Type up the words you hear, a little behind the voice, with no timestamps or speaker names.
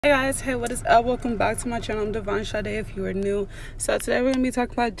Hey guys, hey, what is up? Welcome back to my channel. I'm Divine Sade if you are new. So today we're gonna be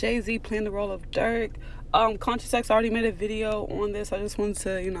talking about Jay-Z playing the role of Durk. Conscious X already made a video on this. I just wanted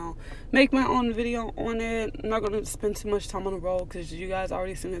to, make my own video on it. I'm not gonna spend too much time on the role because you guys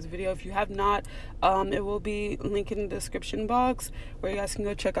already seen this video. If you have not, it will be linked in the description box where you guys can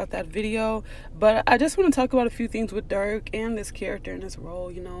go check out that video. But I just want to talk about a few things with Durk and this character and this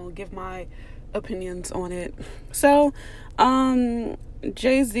role, give my opinions on it. So,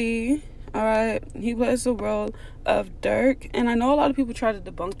 Jay-Z, all right, he plays the role of Durk, and I know a lot of people try to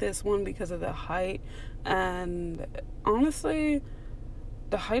debunk this one because of the height, and honestly,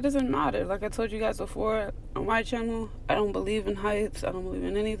 the height doesn't matter. Like I told you guys before on my channel, I don't believe in heights. I don't believe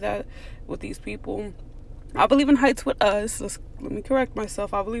in any of that with these people. I believe in heights with us. Let me correct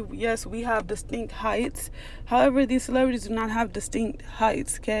myself. I believe, yes, we have distinct heights. However, these celebrities do not have distinct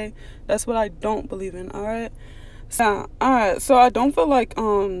heights, okay? That's what I don't believe in, all right? So, alright, so I don't feel like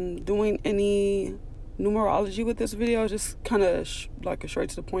doing any numerology with this video. Just kind of like a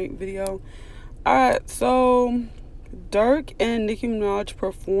straight to the point video. Alright, so Durk and Nicki Minaj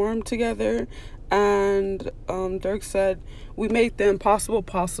performed together, and Durk said, "We make the impossible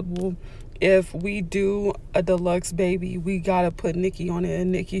possible. If we do a deluxe baby, we gotta put Nicki on it."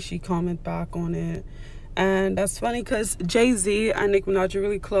 And Nicki, she commented back on it. And that's funny because Jay-Z and Nicki Minaj are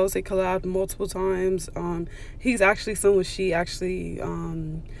really close. They collabed multiple times. He's actually someone she actually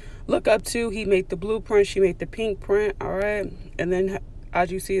look up to. He made the blueprint, she made the pink print, all right? And then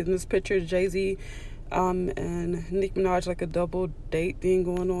as you see in this picture, Jay-Z and Nicki Minaj, like a double date thing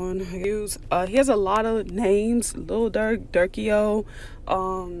going on. He has a lot of names: Lil Durk, Durkio,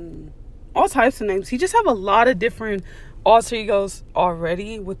 all types of names. He just have a lot of different alter egos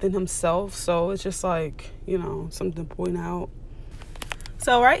already within himself, so it's just like, something to point out.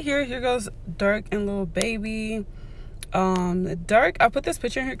 So right here goes Durk and Lil Baby. Durk, I put this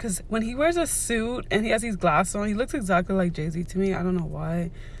picture in here because when he wears a suit and he has these glasses on, he looks exactly like Jay-Z to me. I don't know why.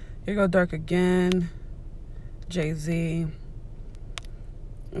 Here go Durk again, Jay-Z.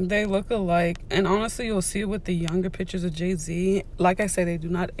 They look alike, and honestly, you'll see it with the younger pictures of Jay-Z. Like I said, they do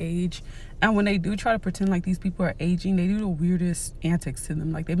not age, and when they do try to pretend like these people are aging, they do the weirdest antics to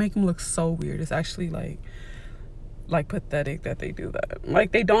them. Like, they make them look so weird. It's actually like pathetic that they do that.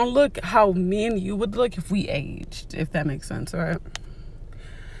 Like, they don't look how me and you would look if we aged, if that makes sense, right?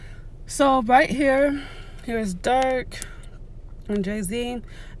 So right here's Durk and Jay-Z.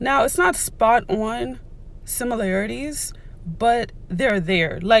 Now, it's not spot on similarities, but they're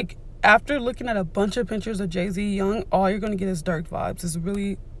there. Like, after looking at a bunch of pictures of Jay-Z young, all you're gonna get is Durk vibes. It's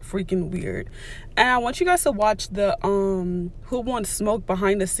really freaking weird. And I want you guys to watch the Who Wants Smoke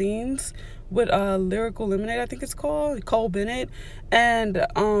behind the scenes with Lyrical Lemonade, I think it's called, Cole Bennett, and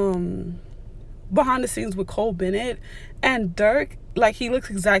behind the scenes with Cole Bennett and Durk. Like, he looks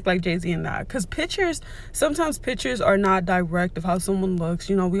exactly like Jay-Z in that, because sometimes pictures are not direct of how someone looks.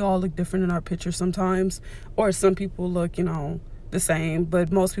 We all look different in our pictures sometimes, or some people look the same, but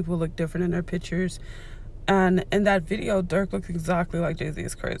most people look different in their pictures. And in that video, Durk looks exactly like Jay-Z.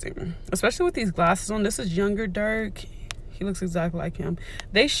 Is crazy, especially with these glasses on. This is younger Durk. He looks exactly like him.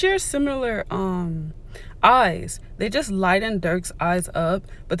 They share similar eyes. They just lighten Durk's eyes up,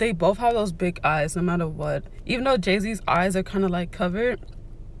 but they both have those big eyes no matter what, even though Jay-Z's eyes are kind of like covered.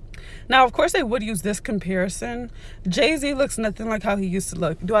 Now, of course, they would use this comparison. Jay-Z looks nothing like how he used to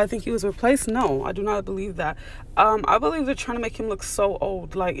look. Do I think he was replaced? No, I do not believe that. I believe they're trying to make him look so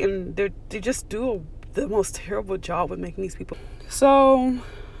old, and they just do the most terrible job with making these people. So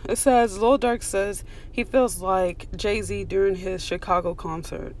it says, Lil Durk says he feels like Jay-Z during his Chicago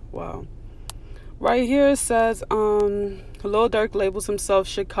concert. Wow. Right here it says, Lil Durk labels himself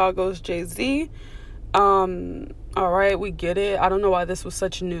Chicago's Jay-Z. All right, we get it. I don't know why this was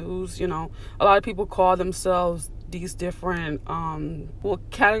such news. A lot of people call themselves these different, will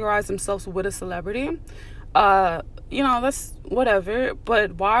categorize themselves with a celebrity. That's whatever.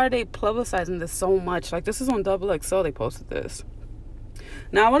 But why are they publicizing this so much? Like, this is on XXL. They posted this.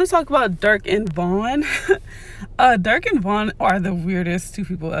 Now, I want to talk about Durk and Vaughn. Durk and Vaughn are the weirdest two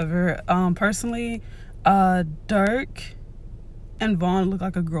people ever. Personally, Durk and Vaughn look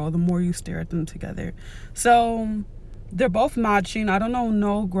like a girl the more you stare at them together. So, they're both matching. I don't know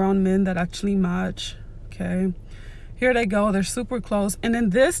no grown men that actually match. Okay. Here they go. They're super close. And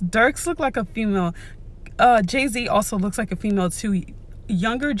then Durk's look like a female. Jay-Z also looks like a female too.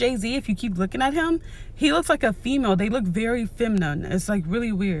 Younger Jay-Z, if you keep looking at him, he looks like a female. They look very feminine. It's like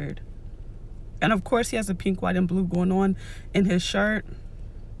really weird. And of course, he has a pink, white, and blue going on in his shirt.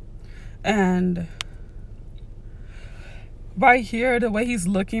 And right here, the way he's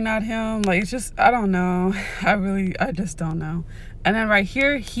looking at him, like, it's just, I don't know. I just don't know. And then right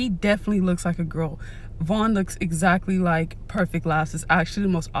here, he definitely looks like a girl. Vaughn looks exactly like Perfect Laughs. It's actually the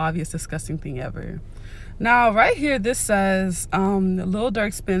most obvious disgusting thing ever. Now right here, this says Lil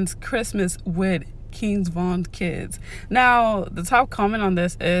Durk spends Christmas with King's Von kids. Now the top comment on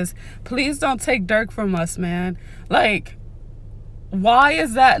this is, please don't take Durk from us, man. Like, why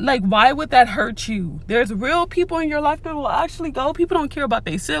is that? Like, why would that hurt you? There's real people in your life that will actually go. People don't care about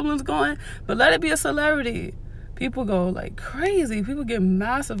their siblings going, but let it be a celebrity. People go like crazy. People get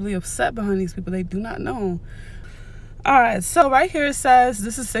massively upset behind these people they do not know. All right, so right here it says,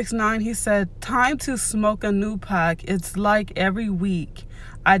 this is 6ix9ine. He said, time to smoke a new pack. It's like every week.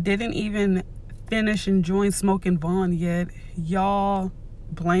 I didn't even finish enjoying smoking Vaughn yet. Y'all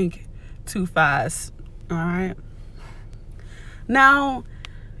blank too fast. All right. Now,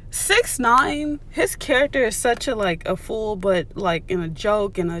 6ix9ine, his character is such a like a fool, but like in a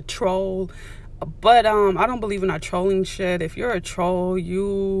joke and a troll. But I don't believe in that trolling shit. If you're a troll,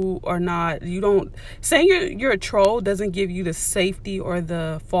 you don't, saying you're a troll doesn't give you the safety or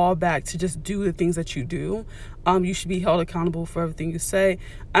the fallback to just do the things that you do. You should be held accountable for everything you say.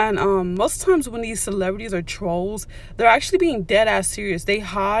 And most times when these celebrities are trolls, they're actually being dead ass serious. They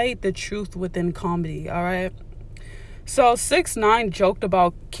hide the truth within comedy, all right? So 6ix9ine joked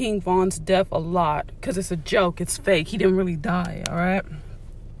about King Von's death a lot because it's a joke, it's fake. He didn't really die, all right?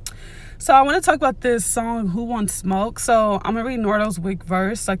 So I want to talk about this song, Who Wants Smoke? So I'm going to read Nordo's weak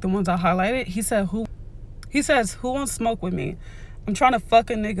verse, like the ones I highlighted. He says, who wants smoke with me? I'm trying to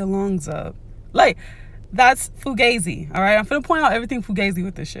fuck a nigga lungs up. Like, that's Fugazi, all right? I'm finna point out everything Fugazi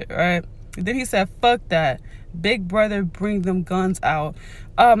with this shit, all right? And then he said, fuck that. Big brother, bring them guns out.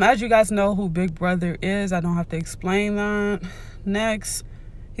 As you guys know who Big Brother is, I don't have to explain that. Next,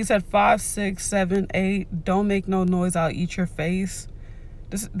 he said, 5, 6, 7, 8, don't make no noise, I'll eat your face.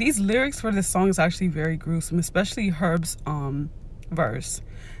 These lyrics for this song is actually very gruesome, especially Herb's verse.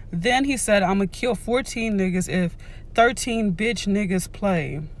 Then he said, I'ma kill 14 niggas if 13 bitch niggas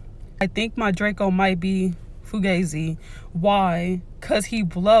play. I think my Draco might be Fugazi. Why? Cause he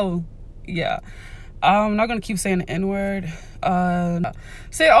blow. Yeah. I'm not gonna keep saying the N-word.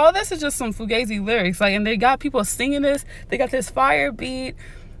 See, all this is just some Fugazi lyrics. Like, and they got people singing this. They got this fire beat,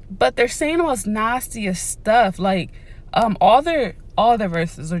 but they're saying all this nastiest stuff. Like, all their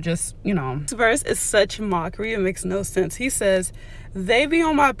verses are just, you know. This verse is such mockery, it makes no sense. He says, they be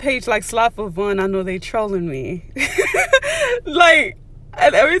on my page like slap of one, I know they trolling me. Like,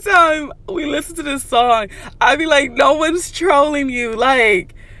 and every time we listen to this song, I be like, no one's trolling you.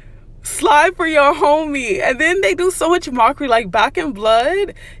 Like, slide for your homie. And then they do so much mockery. Like, Back in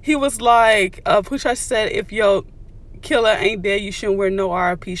Blood, he was like, Pusha said, if your killer ain't dead, you shouldn't wear no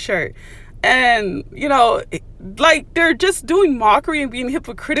RIP shirt. And, you know, like, they're just doing mockery and being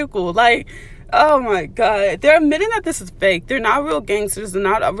hypocritical. Like, oh my God. They're admitting that this is fake. They're not real gangsters. They're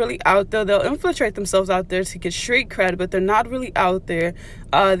not really out there. They'll infiltrate themselves out there to get street cred, but they're not really out there.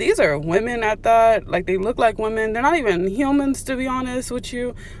 These are women at that. Like, they look like women. They're not even humans, to be honest with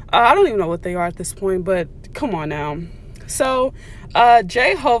you. I don't even know what they are at this point, but come on now. So,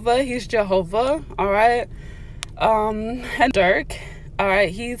 Jehovah, he's Jehovah, all right? And Durk, all right,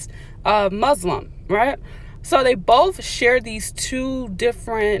 he's Muslim, right? So they both share these two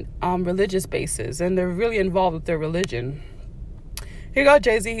different religious bases, and they're really involved with their religion. Here goes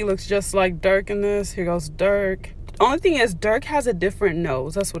Jayz. He looks just like Durk in this. Here goes Durk. Only thing is, Durk has a different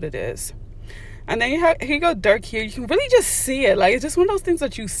nose. That's what it is. And then here goes Durk here. You can really just see it. Like, it's just one of those things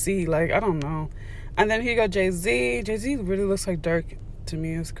that you see. Like, I don't know. And then here goes Jayz. Jayz really looks like Durk to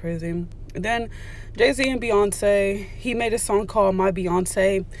me. It's crazy. And then Jayz and Beyonce. He made a song called My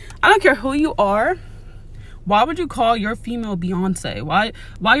Beyonce. I don't care who you are. Why would you call your female Beyonce?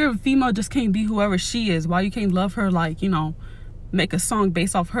 Why your female just can't be whoever she is? Why you can't love her, like, you know, make a song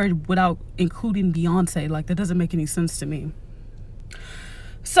based off her without including Beyonce? Like, that doesn't make any sense to me.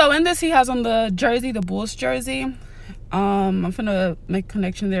 So in this, he has on the jersey, the Bulls jersey. I'm finna make a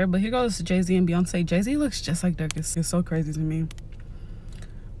connection there, but here goes Jayz and Beyonce. Jayz looks just like Durk. It's so crazy to me.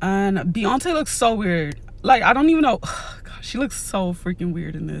 And Beyonce looks so weird. Like, I don't even know. Gosh, she looks so freaking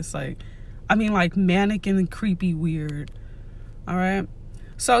weird in this. Like, I mean, like, manic and creepy weird. All right.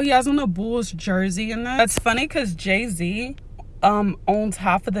 So he has on the Bulls jersey in that. That's funny because Jayz owns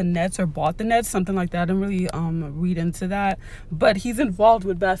half of the Nets or bought the Nets, something like that. I didn't really read into that. But he's involved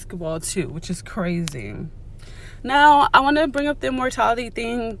with basketball too, which is crazy. Now, I want to bring up the immortality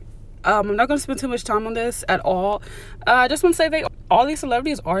thing. I'm not going to spend too much time on this at all. I just want to say all these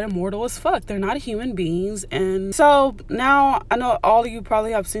celebrities are immortal as fuck. They're not human beings. And so now I know all of you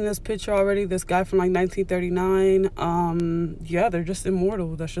probably have seen this picture already. This guy from like 1939. Yeah, they're just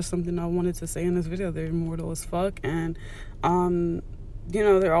immortal. That's just something I wanted to say in this video. They're immortal as fuck. And You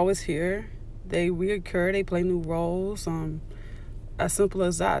know, they're always here. They reoccur. They play new roles. As simple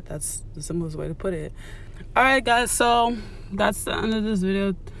as that. That's the simplest way to put it. All right, guys. So that's the end of this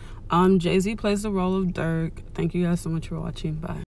video. Jay-Z plays the role of Durk. Thank you guys so much for watching. Bye.